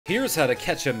Here's how to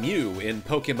catch a Mew in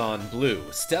Pokemon Blue.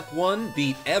 Step 1,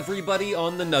 beat everybody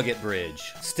on the Nugget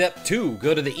Bridge. Step 2,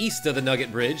 go to the east of the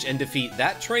Nugget Bridge and defeat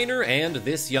that trainer and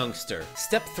this youngster.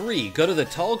 Step 3, go to the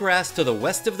tall grass to the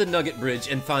west of the Nugget Bridge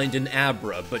and find an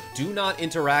Abra, but do not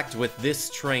interact with this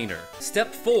trainer.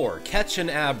 Step 4, catch an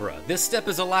Abra. This step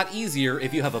is a lot easier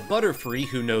if you have a Butterfree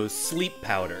who knows Sleep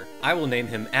Powder. I will name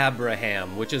him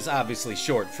Abraham, which is obviously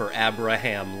short for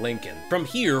Abraham Lincoln. From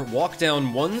here, walk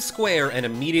down one square and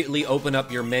immediately open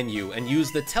up your menu and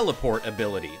use the teleport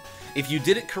ability. If you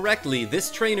did it correctly,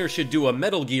 this trainer should do a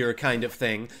Metal Gear kind of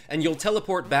thing, and you'll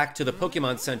teleport back to the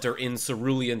Pokémon Center in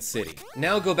Cerulean City.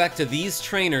 Now go back to these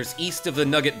trainers east of the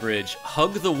Nugget Bridge,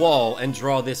 hug the wall, and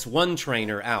draw this one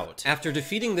trainer out. After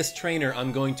defeating this trainer,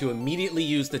 I'm going to immediately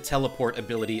use the teleport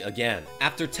ability again.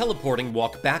 After teleporting,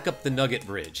 walk back up the Nugget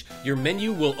Bridge. Your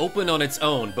menu will open on its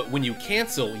own, but when you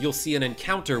cancel, you'll see an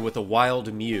encounter with a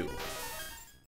wild Mew.